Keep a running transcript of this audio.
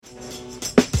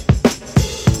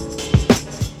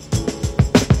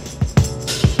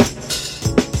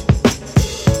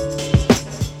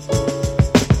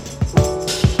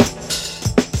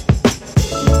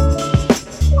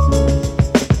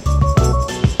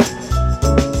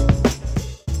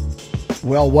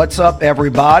Well, what's up,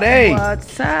 everybody?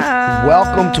 What's up?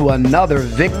 Welcome to another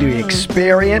Victory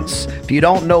Experience. If you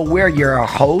don't know, we're your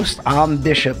host. I'm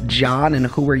Bishop John, and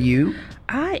who are you?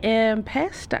 I am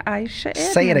Pastor Aisha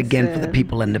Edmondson. Say it again for the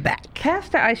people in the back.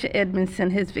 Pastor Aisha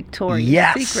Edmondson, his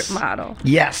Victoria's Secret model.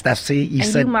 Yes, that's you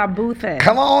said. And you my booth ass.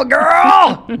 Come on,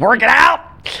 girl. Work it out.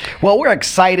 Well, we're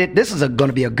excited. This is going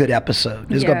to be a good episode.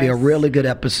 This is going to be a really good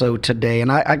episode today.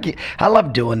 And I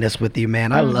love doing this with you,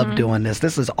 man. I love doing this.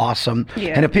 This is awesome.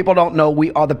 Yeah. And if people don't know,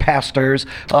 we are the pastors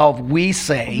of, we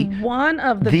say, one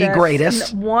of the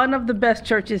the best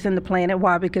churches in the planet.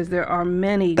 Why? Because there are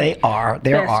many. There are.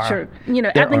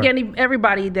 I think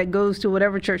everybody that goes to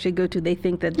whatever church they go to, they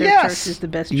think that their church is the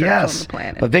best church on the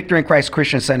planet. But Victory in Christ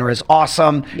Christian Center is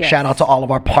awesome. Yes. Shout out to all of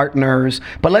our partners.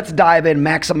 But let's dive in,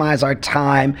 maximize our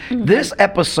time. This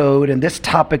episode and this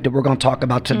topic that we're going to talk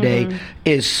about today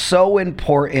is so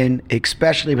important,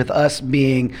 especially with us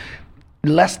being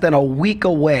less than a week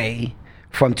away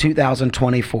from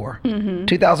 2024.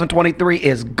 2023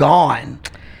 is gone.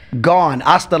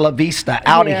 Hasta la vista,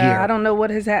 out of here. I don't know what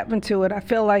has happened to it. I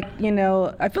feel like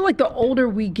the older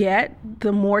we get,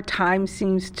 the more time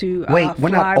seems to Wait, we're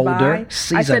not older. By.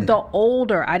 Season. I said the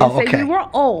older. I didn't say we were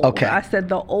old. Okay. I said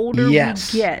the older we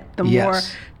get, the more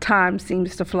time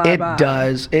seems to fly by.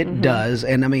 It does.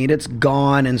 And I mean, it's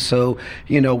gone. And so,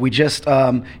 we just,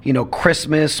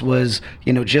 Christmas was,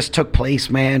 just took place,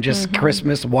 man. Just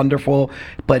Christmas, wonderful.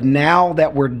 But now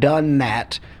that we're done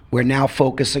that, we're now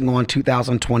focusing on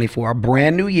 2024, a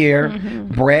brand new year,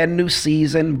 brand new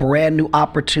season, brand new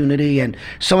opportunity. And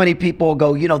so many people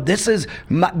go,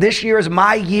 this year is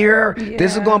my year. Yeah.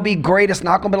 This is going to be great. It's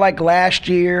not going to be like last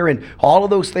year. And all of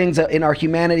those things that in our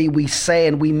humanity we say,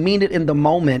 and we mean it in the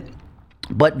moment.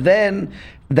 But then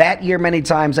that year, many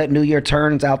times, that new year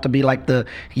turns out to be like the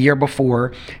year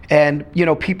before. And,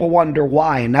 people wonder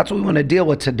why. And that's what we want to deal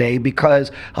with today, because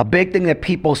a big thing that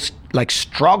people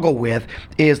struggle with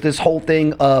is this whole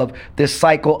thing of this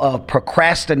cycle of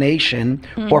procrastination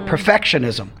or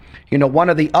perfectionism. One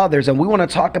or the others. And we want to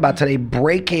talk about today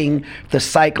breaking the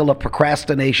cycle of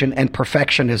procrastination and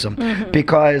perfectionism,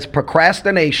 because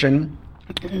procrastination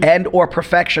and or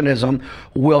perfectionism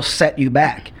will set you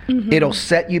back. It'll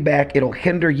set you back. It'll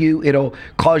hinder you. It'll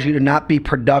cause you to not be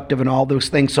productive and all those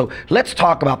things. So let's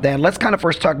talk about that. Let's kind of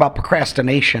first talk about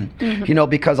procrastination,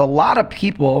 because a lot of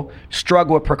people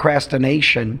struggle with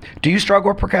procrastination. Do you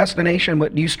struggle with procrastination?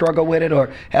 Do you struggle with it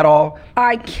or at all?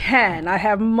 I can. I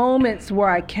have moments where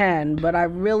I can, but I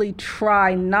really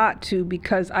try not to,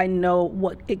 because I know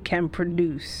what it can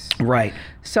produce. Right.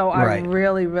 So I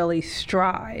really, really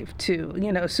strive to,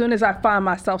 as soon as I find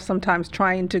myself sometimes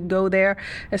trying to go there,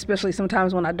 especially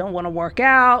sometimes when I don't want to work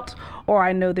out, or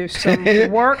I know there's some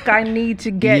work I need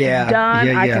to get done,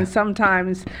 I can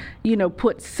sometimes,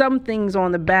 put some things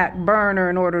on the back burner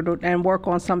in order to and work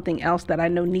on something else that I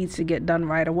know needs to get done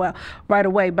right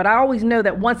away. But I always know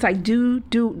that once I do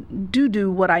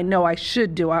what I know I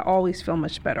should do, I always feel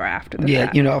much better after that.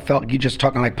 Yeah, I felt you just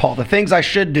talking like Paul. The things I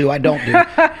should do, I don't do.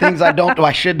 Things I don't do,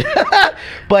 I should.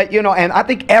 But, and I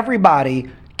think everybody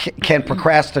can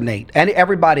procrastinate, and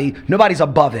nobody's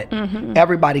above it.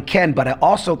 Everybody can, but I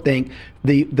also think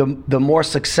the more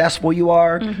successful you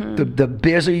are, the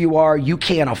busier you are, you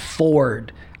can't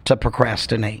afford to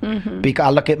procrastinate. Because I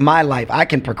look at my life, I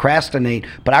can procrastinate,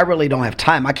 but I really don't have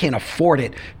time. I can't afford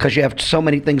it, because you have so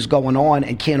many things going on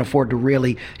and can't afford to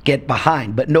really get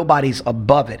behind. But nobody's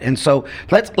above it. And so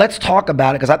let's talk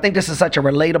about it, because I think this is such a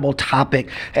relatable topic.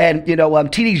 And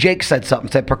T.D. Jakes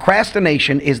said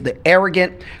procrastination is the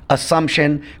arrogant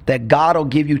assumption that God will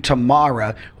give you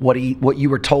tomorrow what you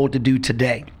were told to do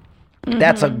today.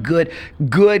 That's a good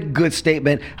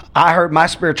statement. I heard my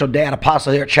spiritual dad,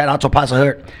 Apostle Hurt, shout out to Apostle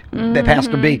Hurt, that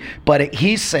Pastor B, but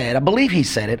he said, I believe he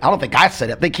said it, I don't think I said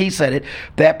it, I think he said it,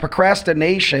 that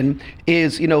procrastination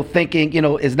is, thinking,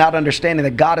 is not understanding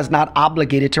that God is not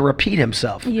obligated to repeat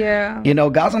himself. Yeah.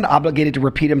 God's not obligated to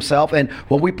repeat himself. And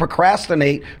when we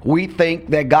procrastinate, we think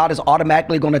that God is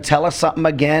automatically going to tell us something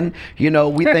again.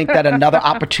 We think that another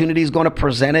opportunity is going to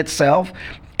present itself.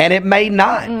 And it may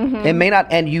not. It may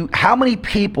not. And how many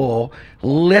people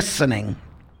listening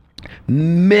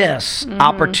miss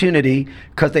opportunity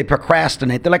because they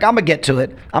procrastinate? They're like, I'm gonna get to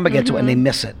it, and they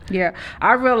miss it. Yeah,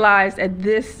 I realized at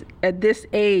this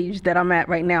age that I'm at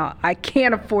right now, I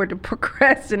can't afford to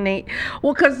procrastinate.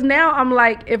 Well, because now I'm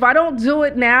like, if I don't do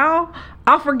it now,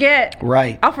 I'll forget.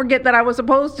 Right. I'll forget that I was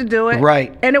supposed to do it.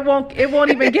 Right. And it won't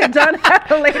even get done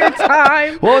at a later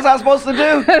time. What was I supposed to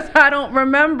do? Because I don't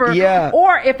remember. Yeah.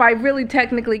 Or if I really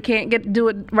technically can't do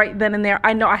it right then and there,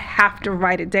 I know I have to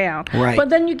write it down. Right. But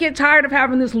then you get tired of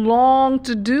having this long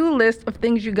to-do list of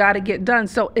things you got to get done.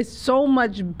 So it's so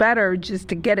much better just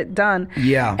to get it done.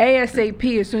 Yeah.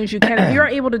 ASAP as soon as you can. If you're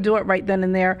able to do it right then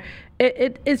and there,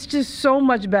 it's just so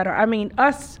much better. I mean,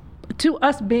 us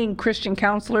being Christian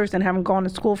counselors and having gone to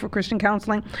school for Christian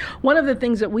counseling, one of the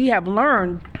things that we have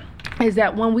learned is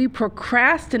that when we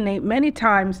procrastinate, many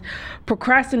times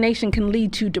procrastination can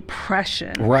lead to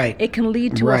depression. Right. It can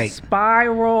lead to a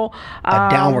spiral, a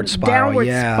downward spiral.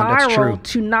 That's true.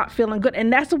 To not feeling good.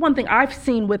 And that's the one thing I've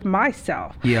seen with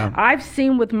myself. Yeah. I've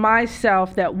seen with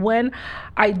myself that when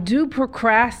I do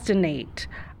procrastinate,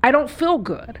 I don't feel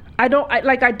good. I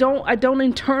don't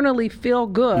internally feel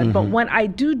good. But when I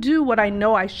do what I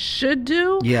know I should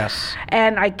do, yes,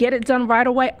 and I get it done right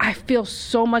away, I feel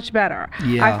so much better.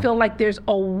 Yeah. I feel like there's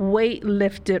a weight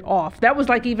lifted off. That was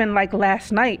even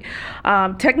last night.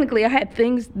 Technically, I had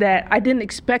things that I didn't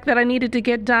expect that I needed to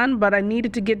get done, but I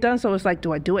needed to get done. So it's like,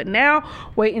 do I do it now?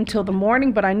 Wait until the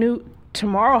morning? But I knew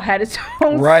tomorrow had its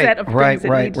own set of things that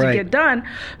needed to get done.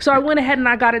 So I went ahead and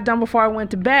I got it done before I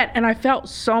went to bed, and I felt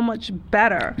so much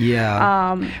better.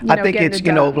 Yeah. I think it's,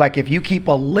 like if you keep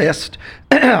a list,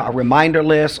 a reminder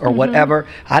list or whatever,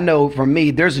 I know for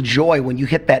me, there's joy when you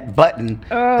hit that button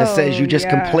that says you just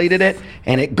completed it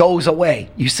and it goes away.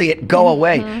 You see it go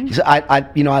away.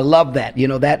 I love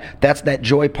that. That's that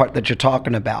joy part that you're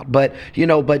talking about. But,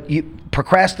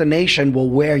 procrastination will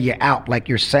wear you out, like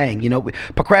you're saying.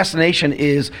 Procrastination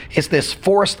it's this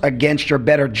force against your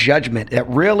better judgment that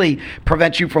really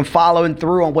prevents you from following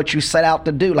through on what you set out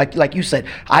to do. Like you said,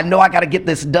 I know I got to get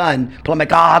this done, but I'm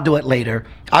like, I'll do it later.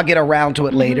 I'll get around to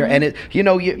it later. And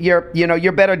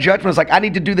your better judgment is like, I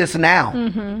need to do this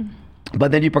now.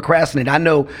 But then you procrastinate. I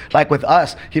know, like with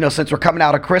us, since we're coming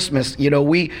out of Christmas,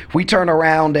 we turn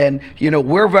around and,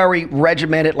 we're very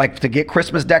regimented, like to get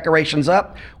Christmas decorations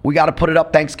up, we got to put it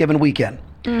up Thanksgiving weekend.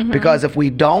 Because if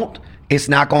we don't, it's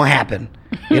not going to happen.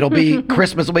 It'll be,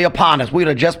 Christmas will be upon us. We'd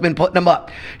have just been putting them up,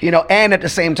 and at the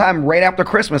same time, right after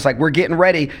Christmas, like we're getting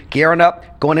ready, gearing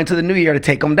up, going into the new year to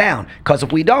take them down. Because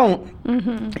if we don't,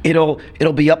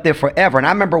 it'll be up there forever. And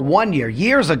I remember one year,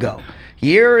 years ago,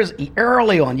 years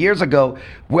ago,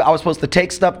 where I was supposed to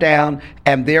take stuff down,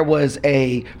 and there was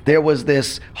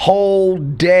this whole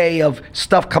day of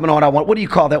stuff coming on. What do you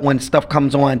call that when stuff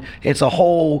comes on? It's a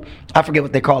whole, I forget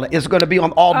what they call it. It's going to be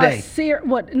on all day.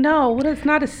 It's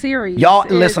not a series. Y'all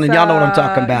listen, and y'all know what I'm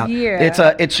talking about.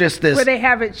 Yeah. It's just this. Where they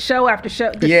have it show after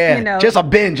show. Just a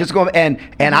binge. Just go and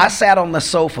I sat on the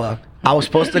sofa. I was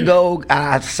supposed to go.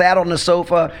 I sat on the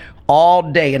sofa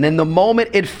all day, and in the moment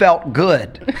it felt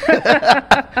good.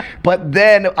 But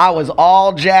then I was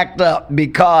all jacked up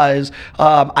because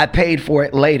I paid for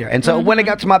it later. And so when it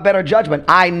got to my better judgment,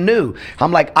 I knew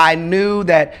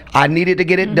that I needed to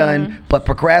get it done, but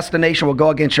procrastination will go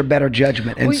against your better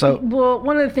judgment. And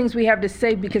one of the things we have to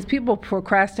say, because people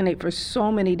procrastinate for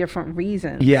so many different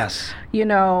reasons. Yes.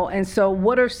 And so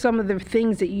what are some of the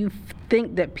things that you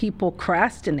think that people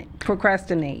procrastinate?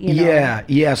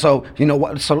 Yeah. So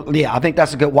I think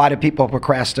that's a good. Why do people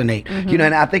procrastinate? And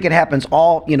I think it happens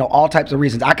all types of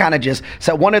reasons. I kind of just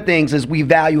said one of the things is we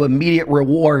value immediate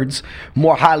rewards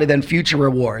more highly than future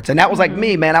rewards, and that was like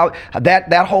me, man.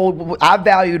 I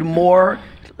valued more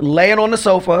laying on the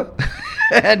sofa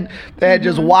and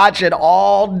just watching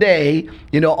all day,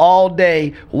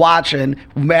 watching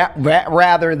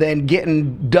rather than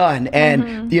getting done.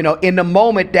 And, in the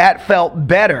moment that felt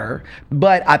better,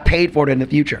 but I paid for it in the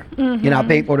future. I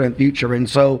paid for it in the future. And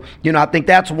so, I think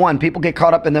that's one. People get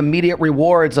caught up in the immediate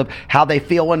rewards of how they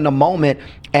feel in the moment,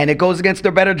 and it goes against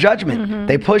their better judgment.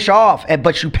 They push off,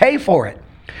 but you pay for it.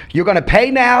 You're going to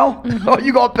pay now or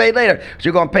you're going to pay later. So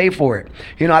you're going to pay for it.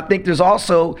 I think there's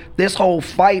also this whole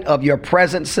fight of your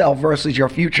present self versus your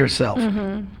future self.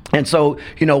 And so,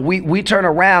 we turn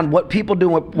around. What people do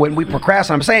when we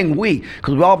procrastinate, I'm saying we,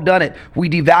 because we've all done it, we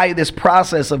devalue this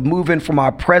process of moving from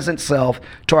our present self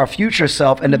to our future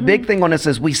self. And the big thing on this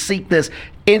is we seek this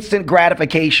instant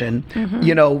gratification,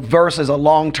 versus a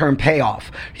long-term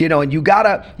payoff. And you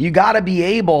gotta be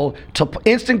able to,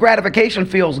 instant gratification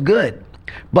feels good.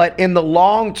 But in the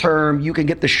long term, you can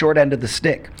get the short end of the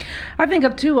stick. I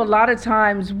think too, a lot of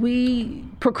times we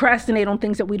procrastinate on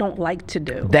things that we don't like to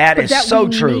do. That is so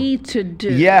true. Need to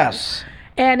do. Yes.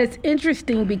 And it's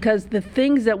interesting because the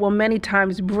things that will many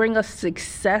times bring us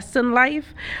success in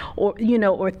life,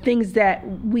 or things that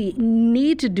we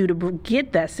need to do to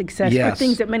get that success, are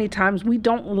things that many times we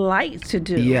don't like to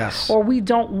do, or we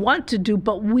don't want to do,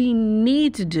 but we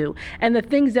need to do. And the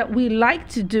things that we like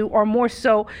to do are more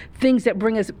so things that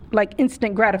bring us like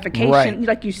instant gratification,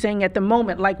 like you're saying at the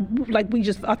moment, like we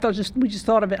just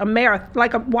thought of it, a marathon,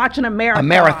 like watching a marathon. A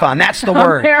marathon, that's the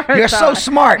word. You're so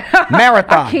smart.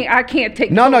 Marathon. I can't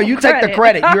take No, you take the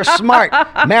credit. You're smart.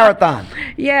 Marathon.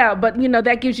 Yeah, but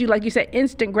that gives you, like you said,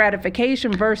 instant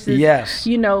gratification versus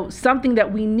something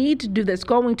that we need to do that's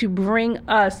going to bring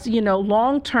us,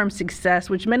 long-term success,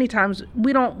 which many times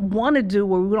we don't want to do,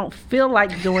 or we don't feel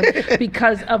like doing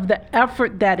because of the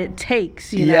effort that it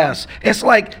takes. Yes, it's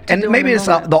like, and maybe it's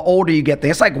the older you get,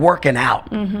 it's like working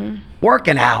out.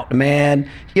 Working out, man.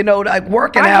 Like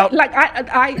working out.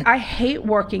 I hate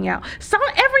working out. So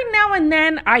every now and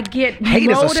then I get hate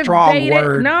motivated. Is a strong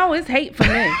word. No, it's hate for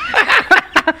me.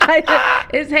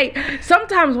 It's hate.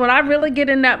 Sometimes when I really get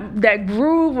in that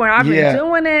groove, when I've been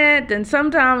doing it, then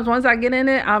sometimes once I get in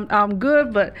it, I'm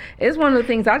good. But it's one of the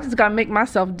things I just gotta make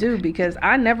myself do, because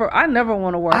I never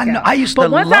want to work out. I used to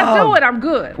once I do it, I'm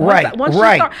good. Once you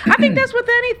start, I think that's with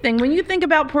anything. When you think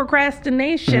about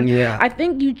procrastination, I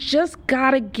think you just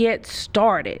gotta get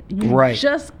started. You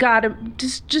just gotta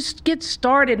just get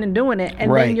started in doing it,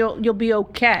 and then you'll be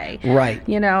okay.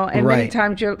 And many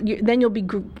times then you'll be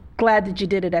glad that you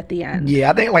did it at the end.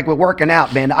 Yeah, I think like with working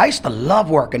out, man, I used to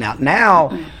love working out.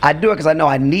 Now I do it because I know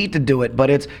I need to do it, but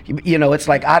it's, it's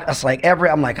like,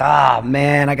 I'm like,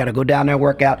 man, I got to go down there and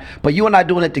work out. But you and I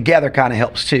doing it together kind of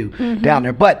helps too down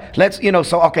there. But let's,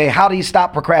 okay, how do you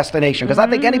stop procrastination? Because I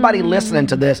think anybody listening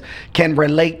to this can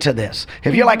relate to this.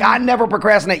 If you're like, I never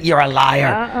procrastinate, you're a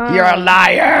liar. You're a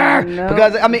liar. No.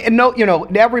 Because,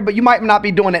 everybody, you might not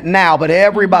be doing it now, but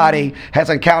everybody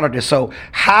has encountered this. So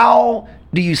how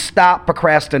do you stop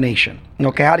procrastination?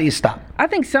 Okay, how do you stop? I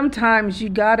think sometimes you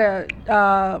gotta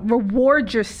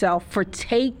reward yourself for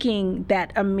taking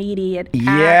that immediate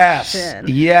action.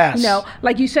 Yes.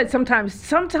 Like you said,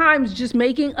 sometimes just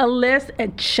making a list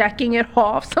and checking it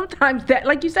off. Sometimes that,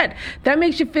 like you said, that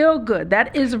makes you feel good.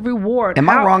 That is a reward. Am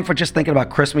I wrong for just thinking about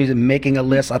Christmas and making a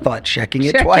list? I thought checking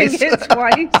it twice.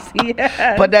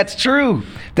 Yes. But that's true.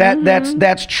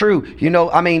 That's true.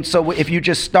 So if you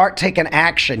just start taking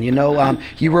action,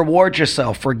 you reward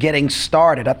yourself for getting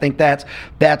started. I think that's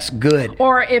good.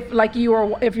 Or if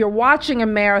you're watching a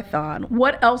marathon,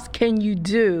 what else can you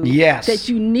do that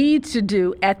you need to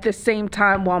do at the same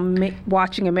time while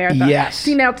watching a marathon? Yes.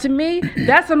 See, now to me,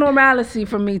 that's a normalcy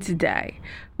for me today,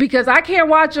 because I can't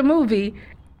watch a movie.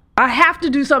 I have to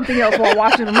do something else while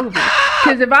watching a movie.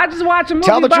 Because if I just watch a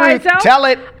movie by itself,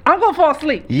 I'm going to fall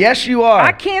asleep. Yes, you are.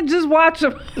 I can't just watch a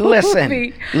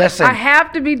movie. Listen. I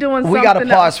have to be doing something else. We got to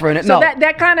pause for a minute. So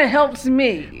that kind of helps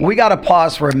me. We got to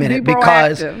pause for a minute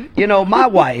because, my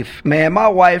wife,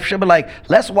 she'll be like,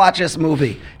 let's watch this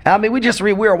movie. I mean, we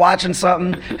were watching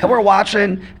something,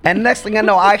 and next thing I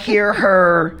know, I hear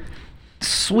her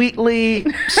sweetly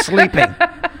sleeping.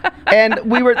 And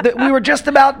we were just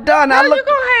about done. No, you go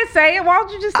ahead and say it. Why don't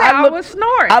you just say I was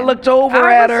snoring? I looked over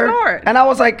at her, and I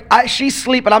was like, she's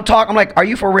sleeping. I'm talking. I'm like, are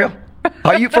you for real?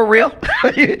 Are you for real?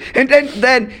 And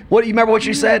then what? You remember what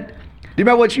she said? Do you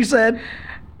remember what she said?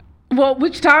 Well,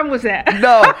 which time was that?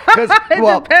 No, because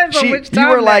depends on which time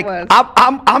you were like, was.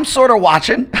 I'm sort of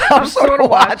watching. I'm sort of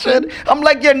watching. I'm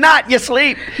like, you're not. You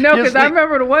sleep. No, because I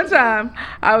remember the one time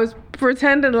I was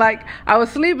pretending like I was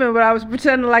sleeping, but I was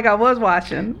pretending like I was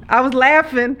watching. I was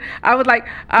laughing. I was like,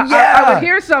 I would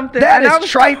hear something. That is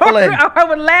trifling. I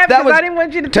would laugh because I didn't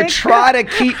want you to think. To try to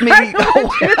keep me.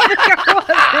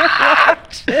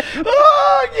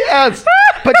 Oh, yes.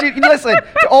 But listen,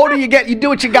 the older you get, you do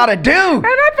what you got to do. And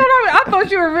I thought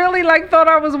you were really thought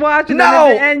I was watching. No,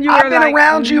 and you were I've been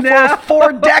around you for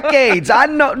 4 decades. I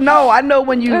know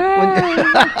when you.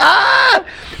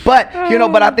 But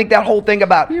but I think that whole thing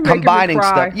about combining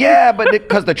stuff. Yeah, but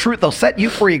because the truth will set you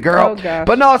free, girl. Oh, gosh.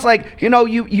 But no, it's like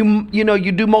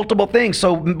you do multiple things.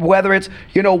 So whether it's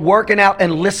working out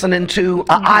and listening to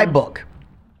an iBook.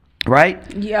 Right?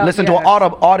 Yeah. Listen to an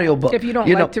audio book. If you don't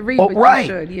like to read, but you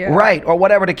should, yeah. Right. Or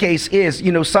whatever the case is,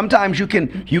 sometimes you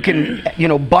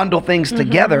can bundle things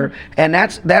together, and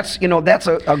that's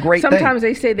a great thing. Sometimes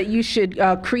they say that you should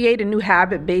create a new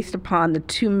habit based upon the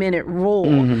 2-minute rule,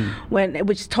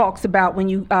 which talks about when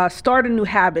you start a new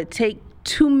habit, take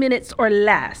 2 minutes or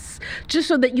less, just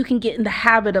so that you can get in the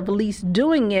habit of at least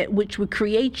doing it, which would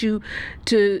create you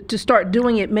to start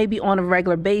doing it maybe on a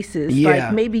regular basis. Yeah.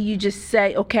 Like maybe you just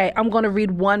say, okay, I'm going to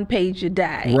read 1 page a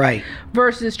day. Right.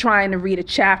 Versus trying to read a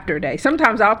chapter a day.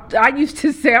 Sometimes I used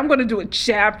to say I'm going to do a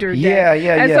chapter a day.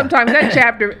 Yeah. And sometimes that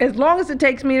chapter, as long as it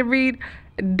takes me to read,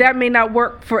 that may not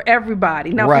work for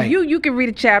everybody. Now, right. for you can read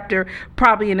a chapter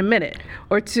probably in a minute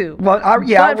or 2. Well,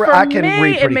 but for I can me,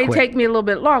 read pretty it may quick. take me a little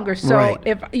bit longer. So Right.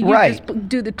 if you just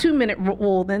do the 2-minute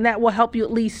rule, then that will help you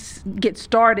at least get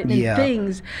started in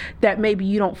things that maybe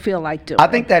you don't feel like doing. I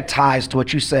think that ties to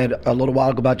what you said a little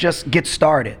while ago about just get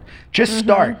started. Just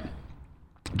start.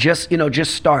 Just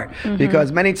start.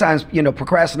 Because many times,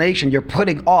 procrastination, you're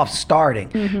putting off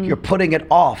starting. You're putting it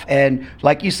off. And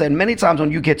like you said, many times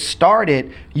when you get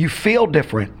started, you feel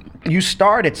different. You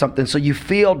started something, so you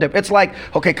feel different. It's like,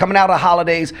 okay, coming out of the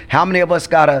holidays, how many of us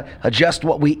got to adjust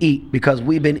what we eat? Because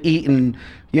we've been eating,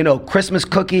 Christmas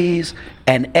cookies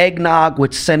and eggnog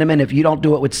with cinnamon. If you don't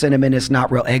do it with cinnamon, it's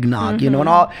not real eggnog, and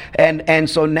all. And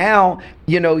so now,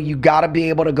 you got to be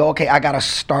able to go, okay, I got to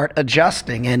start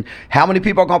adjusting. And how many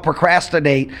people are going to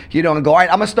procrastinate, and go, all right,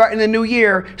 I'm going to start in the new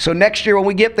year. So next year when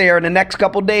we get there in the next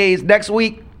couple days, next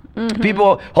week,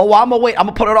 people, I'm gonna wait. I'm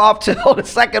gonna put it off till the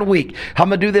second week. I'm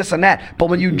gonna do this and that. But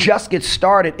when you just get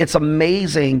started, it's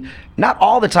amazing. Not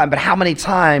all the time, but how many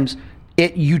times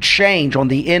you change on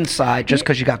the inside just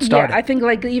because you got started. Yeah, I think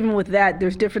like even with that,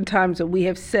 there's different times that we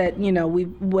have said, we're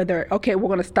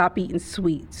gonna stop eating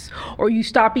sweets, or you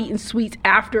stop eating sweets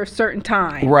after a certain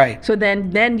time. Right. So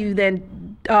then you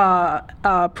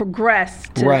progress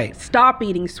to stop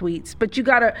eating sweets, but you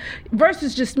gotta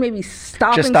versus just maybe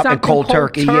stopping something cold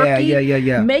turkey.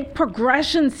 Yeah. Make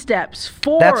progression steps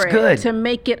for That's good. to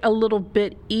make it a little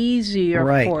bit easier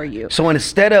for you. So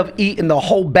instead of eating the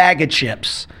whole bag of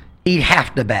chips, eat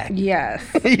half the bag. Yes.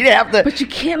 You have to. But you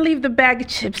can't leave the bag of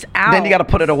chips out. Then you got to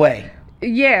put it away.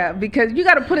 Yeah, because you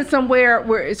got to put it somewhere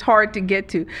where it's hard to get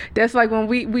to. That's like when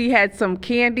we had some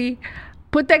candy.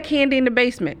 Put that candy in the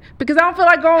basement because I don't feel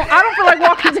like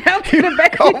walking down to the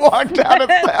basement. Walk down the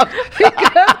steps.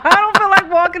 Because I don't feel like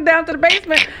walking down to the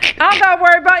basement. I'm not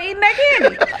worried about eating that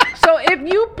candy. So if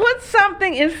you put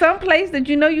something in some place that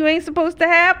you ain't supposed to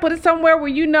have, put it somewhere where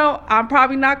I'm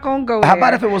probably not gonna go. How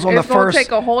about if it was on the first?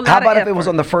 Take a whole lot how about of if it was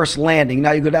on the first landing?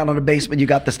 Now you go down on the basement, you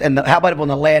got this, and how about if on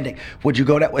the landing? Would you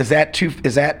go that? Is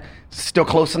that still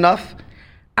close enough?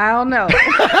 I don't know.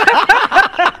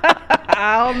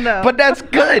 I don't know. But that's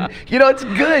good. It's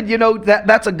good.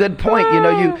 That's a good point. Because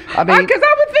I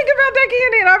would think about that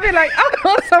candy and I'd be like, I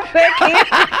want some of that candy.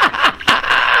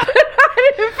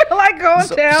 I didn't feel like going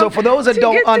down. So for those that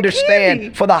don't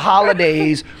understand, for the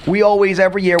holidays, we always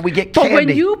every year we get candy. But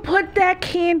when you put that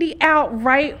candy out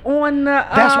right on the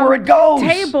that's where it goes.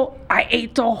 Table, I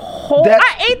ate the whole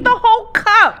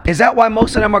cup. Is that why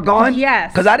most of them are gone?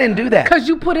 Yes. Because I didn't do that. Because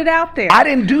you put it out there. I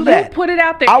didn't do that. You put it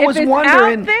out there. I was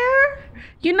wondering. Out there,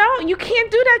 you can't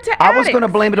do that to addicts. I was going to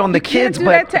blame it on the kids,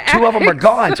 but 2 of them are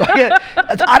gone. So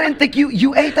I didn't think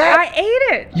you ate that. I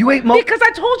ate it. You ate because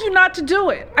I told you not to do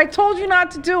it. I told you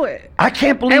not to do it. I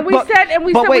can't believe. And we said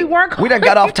we weren't. We done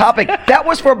got off topic. That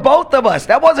was for both of us.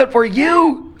 That wasn't for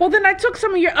you. Well, then I took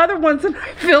some of your other ones and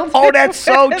I filled it. Oh, that's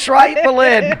so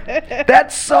trifling.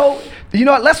 That's so. You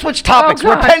know what? Let's switch topics.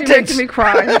 Oh, gosh, Repentance. You're making me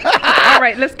cry. All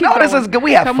right, let's keep going. This is good.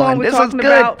 We have Come fun. On, we're this talking is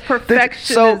good. About perfectionism.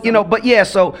 So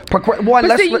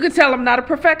you can tell I'm not a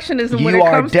perfectionism when it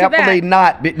comes to that. You are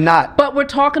definitely not. But we're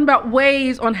talking about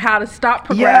ways on how to stop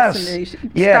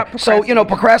procrastination. Yes. So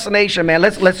procrastination, man.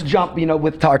 Let's jump.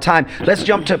 With our time, let's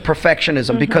jump to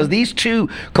perfectionism because these two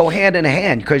go hand in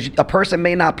hand. Because a person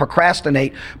may not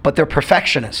procrastinate, but they're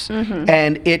perfectionists,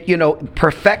 and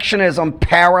perfectionism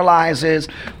paralyzes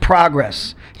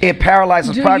progress. It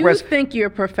paralyzes progress. Do you think you're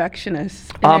a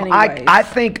perfectionist in any ways? I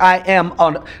think I am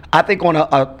on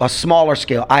a smaller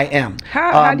scale. I am.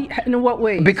 How in what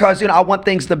way? Because I want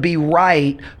things to be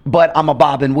right, but I'm a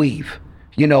bob and weave.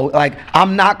 Like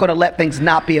I'm not going to let things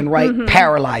not being right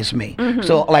paralyze me.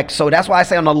 So that's why I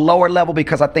say on a lower level,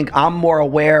 because I think I'm more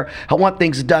aware. I want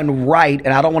things done right,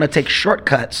 and I don't want to take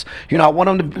shortcuts. I want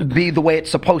them to be the way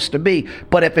it's supposed to be.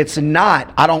 But if it's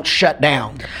not, I don't shut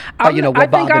down. I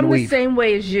think I'm the same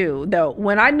way as you, though.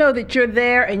 When I know that you're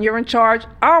there and you're in charge,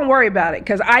 I don't worry about it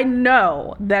because I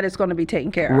know that it's going to be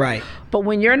taken care of. Right. But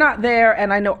when you're not there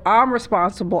and I know I'm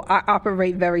responsible, I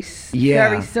operate very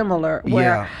similar.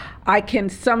 Where I can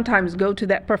sometimes go to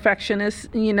that perfectionist,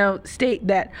 state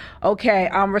that, okay,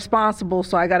 I'm responsible,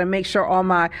 so I got to make sure all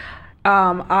my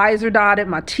I's are dotted,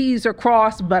 my T's are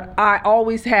crossed, but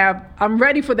I'm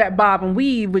ready for that bob and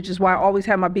weave, which is why I always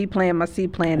have my B plan, my C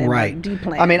plan, and my D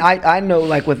plan. I mean, I know,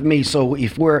 like with me, so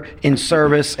if we're in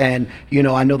service and,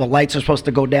 I know the lights are supposed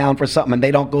to go down for something and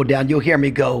they don't go down, you'll hear me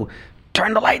go,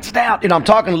 turn the lights down. I'm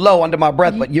talking low under my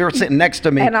breath, but you're sitting next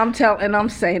to me. And I'm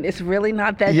saying it's really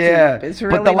not that deep. It's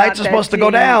really but the lights are supposed to go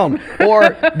down,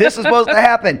 or this is supposed to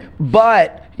happen.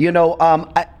 But,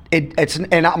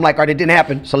 and I'm like, all right, it didn't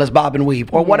happen, so let's bob and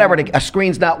weave, or whatever. A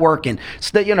screen's not working.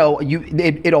 So,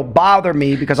 it'll bother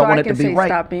me because I want it to be right.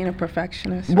 Stop being a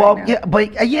perfectionist. Well,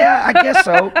 right now. I guess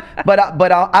so.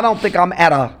 but I don't think I'm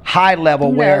at a high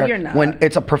level where you're not. When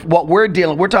it's what we're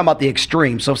talking about the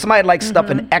extreme. So if somebody likes stuff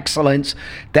in excellence,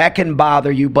 that can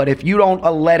bother you. But if you don't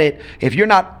if you're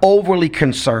not overly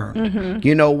concerned,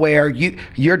 where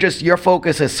your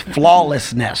focus is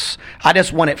flawlessness. I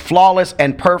just want it flawless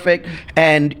and perfect,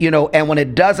 and when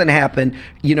it doesn't happen,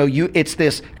 it's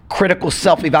this critical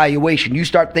self-evaluation. You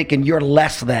start thinking you're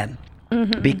less than.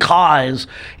 Because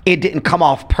it didn't come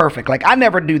off perfect. Like, I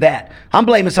never do that. I'm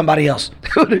blaming somebody else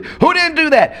who didn't do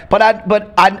that. But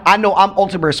I know I'm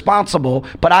ultimately responsible.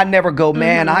 But I never go,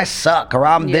 man, I suck, or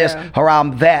I'm this, or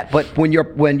I'm that. But when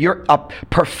you're a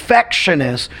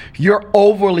perfectionist, you're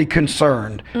overly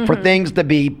concerned for things to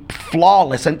be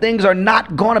flawless, and things are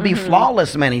not going to be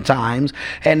flawless many times.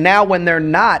 And now when they're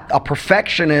not a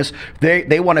perfectionist,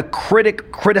 they want to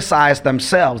criticize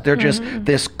themselves. They're just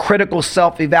this critical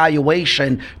self-evaluation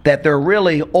that they're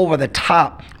really over the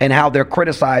top in how they're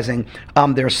criticizing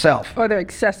their self. Or they're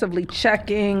excessively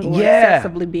checking, or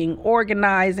excessively being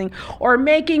organizing, or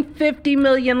making 50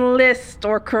 million lists,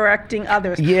 or correcting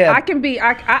others. Yeah. I can be,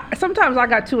 sometimes I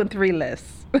got 2 and 3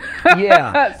 lists.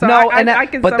 Yeah. So no,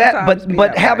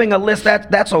 but having a list,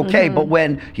 that's okay. But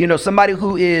when somebody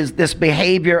who is this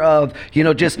behavior of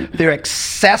just their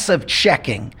excessive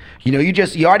checking,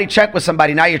 you already checked with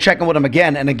somebody, now you're checking with them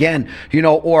again and again,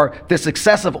 or this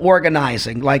excessive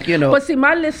organizing, like But see,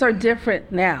 my lists are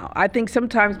different now. I think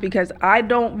sometimes because I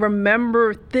don't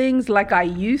remember things like I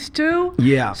used to.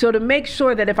 Yeah. So to make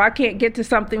sure that if I can't get to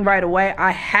something right away,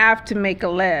 I have to make a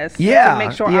list. Yeah. To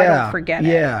make sure I don't forget it.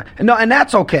 Yeah. No, and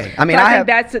that's okay. I mean, so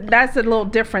I think that's a little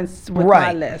difference with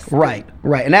my list. Right,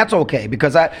 and that's okay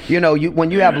because you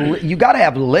got to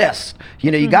have lists.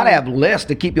 You got to have lists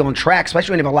to keep you on track,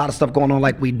 especially when you have a lot of stuff going on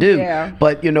like we do. Yeah.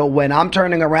 But when I'm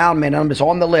turning around, man, I'm just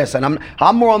on the list, and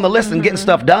I'm more on the list than getting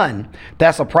stuff done.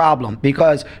 That's a problem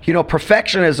because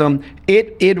perfectionism.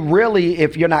 It really,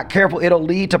 if you're not careful, it'll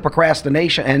lead to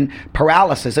procrastination and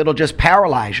paralysis. It'll just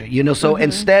paralyze you. So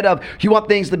instead of, you want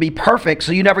things to be perfect,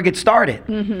 so you never get started.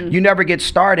 You never get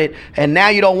started, and now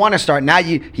you don't want to start. Now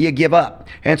you give up.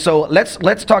 And so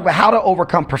let's talk about how to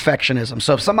overcome perfectionism.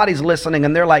 So if somebody's listening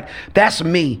and they're like, that's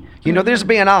me, they're just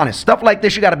being honest. Stuff like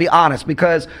this, you got to be honest,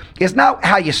 because it's not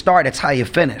how you start, it's how you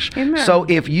finish. Amen. So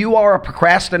if you are a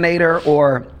procrastinator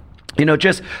or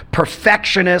just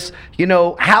perfectionist,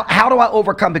 how do I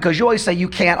overcome? Because you always say you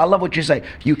can't. I love what you say.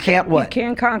 You can't what? You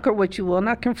can't conquer what you will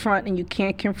not confront, and you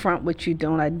can't confront what you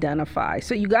don't identify.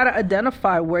 So you got to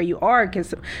identify where you are,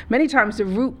 because many times the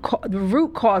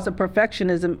root cause of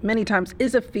perfectionism many times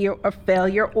is a fear of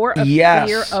failure or a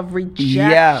fear of rejection.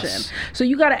 Yes. So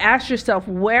you got to ask yourself,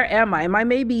 where am I? Am I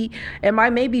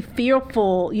maybe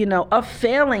fearful, of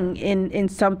failing in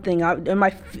something?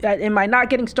 Am I not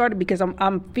getting started because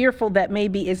I'm fearful that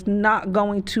maybe it's not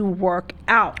going to work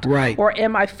out? Right. Or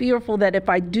am I fearful that if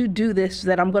I do this,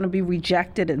 that I'm going to be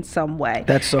rejected in some way?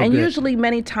 That's so and good. Usually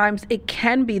many times it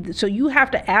can be. So you have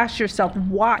to ask yourself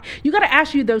why. You got to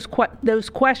ask you those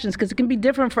questions, because it can be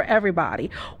different for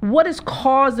everybody. What is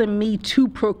causing me to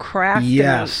procrastinate?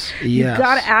 Yes. You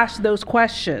got to ask those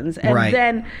questions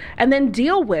and then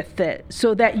deal with it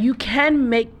so that you can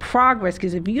make progress,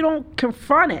 because if you don't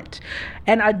confront it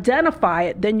and identify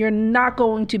it, then you're not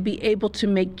going to be able to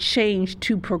make change,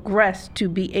 to progress, to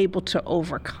be able to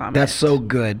overcome That's so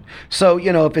good. So,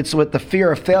 if it's with the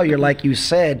fear of failure, like you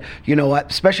said,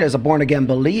 especially as a born-again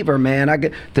believer,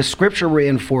 man, the scripture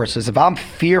reinforces, if I'm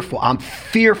fearful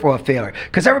of failure,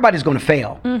 because everybody's going to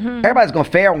fail. Everybody's going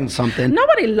to fail on something.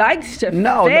 Nobody likes to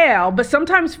fail, but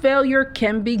sometimes failure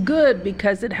can be good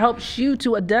because it helps you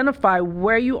to identify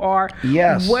where you are,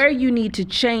 where you need to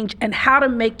change, and how to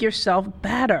make yourself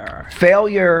better.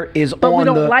 Failure is but we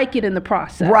don't like it in the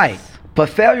process. Right. But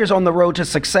failure's on the road to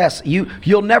success.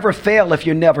 You'll never fail if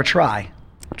you never try.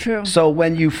 True. So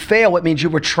when you fail, it means you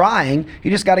were trying.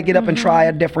 You just got to get up and try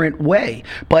a different way.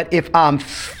 But if I'm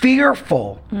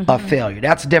fearful of failure,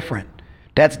 that's different.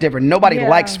 That's different. Nobody Yeah.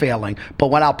 likes failing, but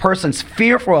when a person's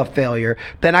fearful of failure,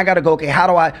 then I got to go, okay, how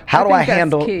do I think that's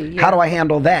handle key, yeah. how do I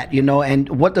handle that? And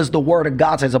what does the Word of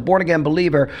God say? As a born again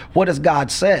believer, what has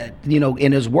God said?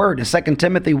 In His Word, in 2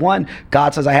 Timothy 1,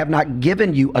 God says, "I have not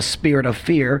given you a spirit of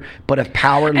fear, but of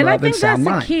power, And I love, think and sound that's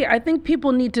mind." the key. I think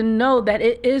people need to know that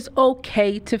it is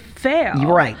okay to fail.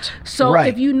 Right. So Right.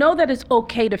 if you know that it's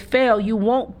okay to fail, you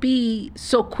won't be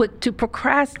so quick to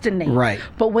procrastinate. Right.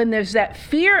 But when there's that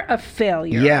fear of failure,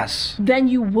 Yes. then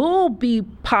you will be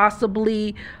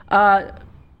possibly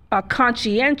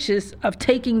conscientious of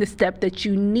taking the step that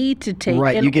you need to take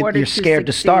Right, in order you're to scared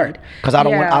to succeed. start because I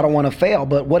don't Yeah. want to fail.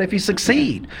 But what if you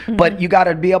succeed? But you got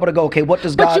to be able to go, okay, what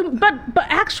does But God? but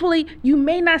actually, you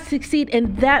may not succeed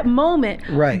in that moment,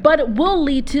 Right. but it will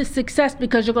lead to success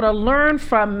because you're going to learn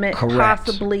from it, Correct.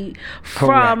 possibly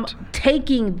from Correct.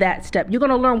 taking that step. You're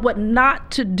going to learn what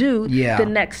not to do Yeah. the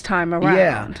next time around.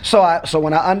 Yeah. So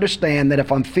when I understand that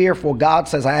if I'm fearful, God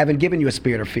says I haven't given you a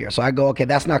spirit of fear. So I go, okay,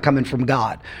 that's not coming from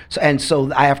God.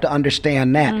 So I have to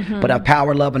understand that. But a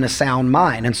power, love, and a sound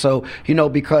mind. And so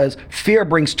because fear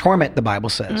brings torment, the Bible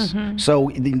says.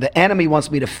 So the enemy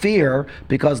wants me to fear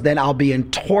because then I'll be in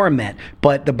torment.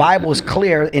 But the Bible is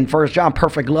clear in 1 John,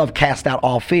 perfect love casts out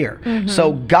all fear.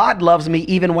 So God loves me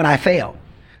even when I fail.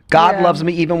 God Yeah. loves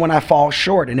me even when I fall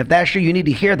short. And if that's you, you need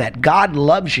to hear that. God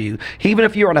loves you, even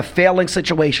if you're in a failing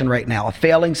situation right now, a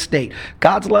failing state.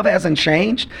 God's love hasn't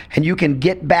changed, and you can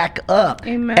get back up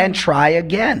Amen. and try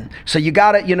again. So you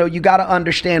gotta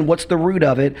understand what's the root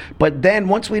of it. But then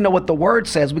once we know what the Word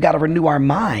says, we gotta renew our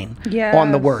mind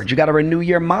on the Yes. Word. You gotta renew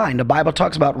your mind. The Bible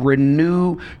talks about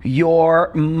renew your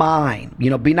mind.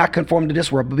 Be not conformed to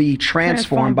this world, but be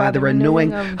transformed by the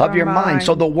renewing of your mind.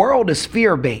 So the world is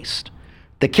fear-based.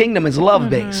 The kingdom is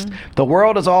love-based. The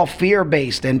world is all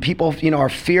fear-based, and people, are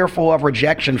fearful of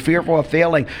rejection, fearful of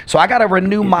failing. So I got to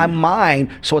renew my mind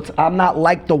so I'm not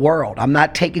like the world. I'm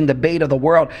not taking the bait of the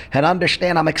world and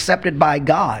understand I'm accepted by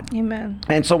God. Amen.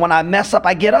 And so when I mess up,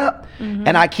 I get up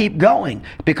and I keep going,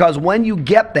 because when you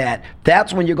get that,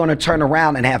 that's when you're going to turn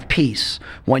around and have peace.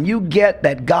 When you get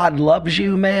that God loves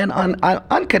you, man,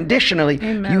 unconditionally,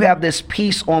 Amen. you have this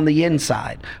peace on the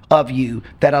inside of you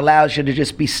that allows you to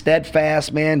just be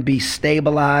steadfast, man, be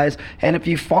stabilized. And if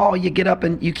you fall, you get up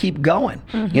and you keep going.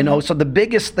 So the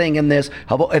biggest thing in this,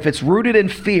 if it's rooted in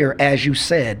fear, as you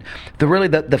said,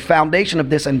 the foundation of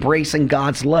this, embracing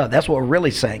God's love. That's what we're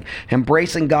really saying.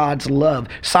 Embracing God's love.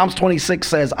 Psalms 26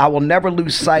 says, "I will never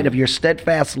lose sight of your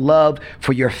steadfast love,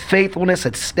 for your faithfulness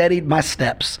has steadied my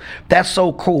steps." That's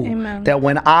so cool. Amen. That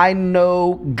when I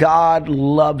know God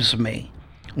loves me,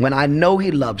 when I know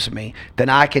He loves me, then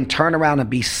I can turn around and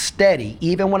be steady.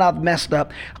 Even when I've messed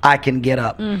up, I can get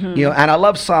up. And I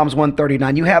love Psalms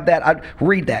 139. You have that? I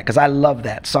read that because I love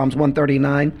that. Psalms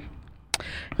 139.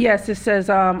 Yes, it says,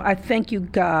 I thank you,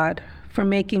 God, for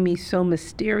making me so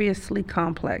mysteriously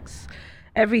complex.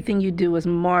 Everything you do is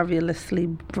marvelously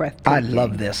breathtaking. I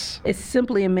love this. It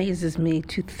simply amazes me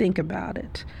to think about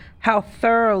it. How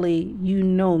thoroughly you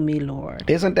know me, Lord.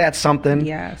 Isn't that something?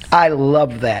 Yes. I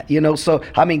love that. So,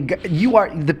 you are,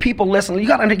 the people listening,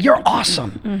 you're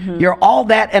awesome. You're all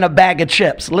that and a bag of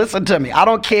chips. Listen to me. I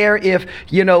don't care if,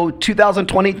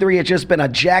 2023 has just been a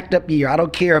jacked up year. I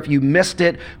don't care if you missed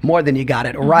it more than you got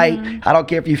it right. I don't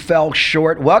care if you fell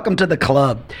short. Welcome to the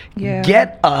club. Yeah.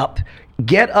 Get up.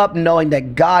 Get up knowing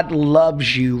that God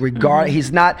loves you. He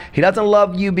doesn't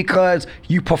love you because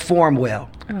you perform well.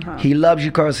 He loves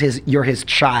you because you're His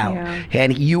child. Yeah.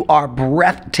 And you are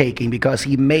breathtaking because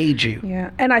He made you. Yeah,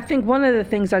 and I think one of the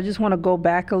things, I just want to go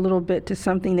back a little bit to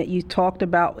something that you talked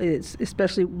about, is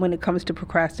especially when it comes to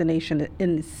procrastination,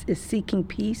 is seeking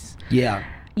peace. Yeah.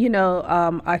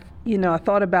 I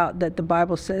thought about that. The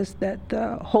Bible says that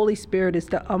the Holy Spirit is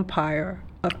the umpire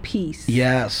of peace.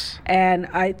 Yes. And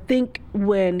I think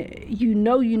when you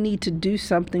need to do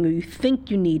something, or you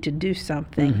think you need to do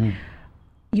something,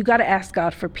 you got to ask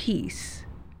God for peace.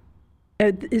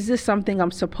 Is this something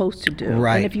I'm supposed to do?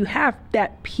 Right. And if you have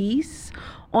that peace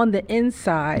on the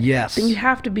inside, yes, then you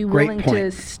have to be willing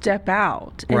to step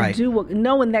out and do what,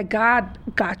 knowing that God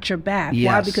got your back.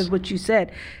 Yes. Why? Because what you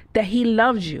said, that He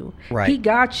loves you. Right. He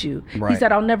got you. Right. He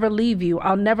said, I'll never leave you.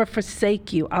 I'll never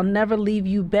forsake you. I'll never leave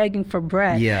you begging for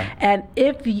bread. Yeah. And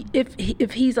if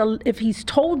He's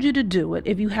told you to do it,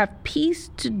 if you have peace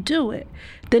to do it,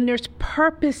 then there's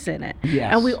purpose in it.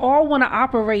 Yes. And we all want to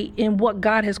operate in what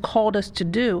God has called us to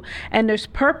do. And there's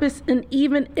purpose in,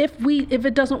 even if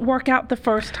it doesn't work out the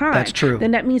first time. That's true.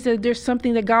 Then that means that there's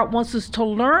something that God wants us to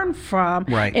learn from,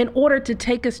 Right. in order to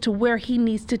take us to where He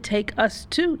needs to take us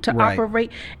to Right.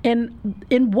 operate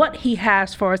in what he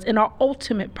has for us, in our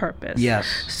ultimate purpose. Yes.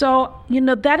 So,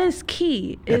 that is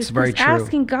key. That's very true.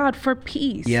 Asking God for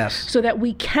peace. Yes. So that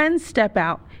we can step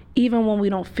out even when we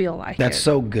don't feel like it. That's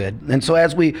so good. And so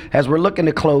as we're looking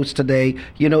to close today,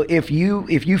 if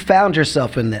you found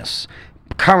yourself in this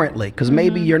currently, because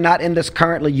maybe you're not in this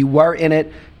currently, you were in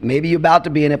it, maybe you're about to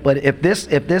be in it, but if this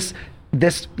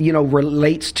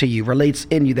relates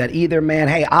in you, that either, man,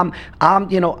 hey, I'm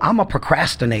a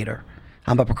procrastinator.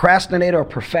 I'm a procrastinator, a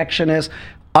perfectionist,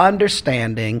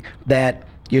 understanding that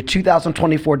your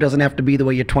 2024 doesn't have to be the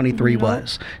way your 23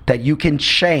 was, that you can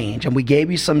change. And we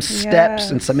gave you some steps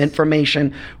and some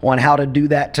information on how to do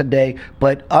that today.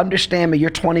 But understand me, your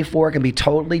 24 can be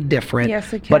totally different.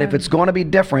 Yes, it can. But if it's going to be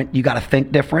different, you got to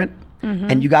think different.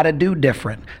 And you got to do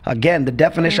different. Again, the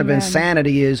definition of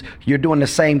insanity is you're doing the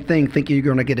same thing thinking you're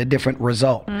going to get a different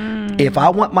result. If I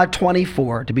want my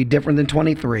 24 to be different than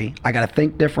 23, I got to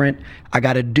think different. I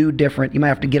got to do different. You might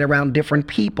have to get around different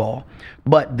people.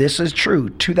 But this is true.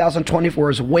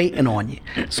 2024 is waiting on you.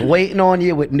 It's waiting on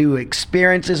you with new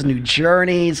experiences, new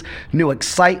journeys, new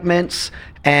excitements.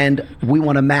 And we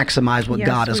want to maximize what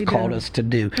God has called us to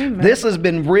do. Amen. This has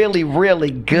been really, really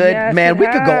good. Yes, man, we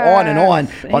could go on and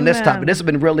on this topic. This has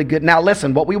been really good. Now,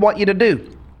 listen, what we want you to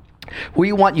do.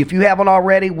 If you haven't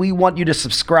already, we want you to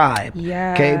subscribe.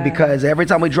 Yeah. Okay, because every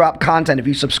time we drop content, if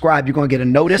you subscribe, you're going to get a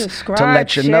notice to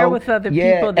let you know. Share with other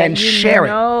people that share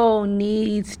it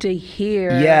needs to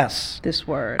hear this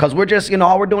word. Because we're just,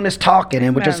 all we're doing is talking,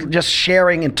 and we're just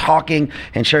sharing and talking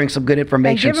and sharing some good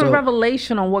information. And giving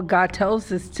revelation on what God tells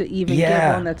us to even give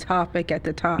on the topic at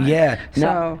the time. Yeah.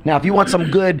 Now, if you want some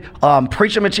good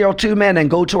preaching material too, man, then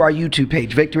go to our YouTube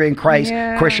page, Victory in Christ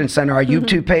Christian Center, our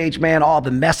YouTube page, man. All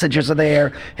the messages are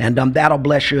there, and that'll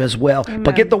bless you as well. Amen.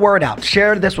 But get the word out.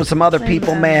 Share this with some other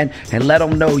people, man, and let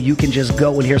them know you can just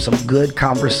go and hear some good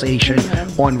conversation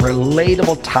on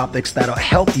relatable topics that'll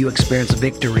help you experience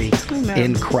victory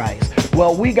in Christ.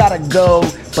 Well, we gotta go,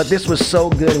 but this was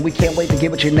so good, and we can't wait to get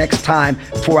with you next time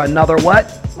for another what?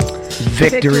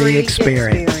 Victory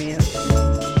experience.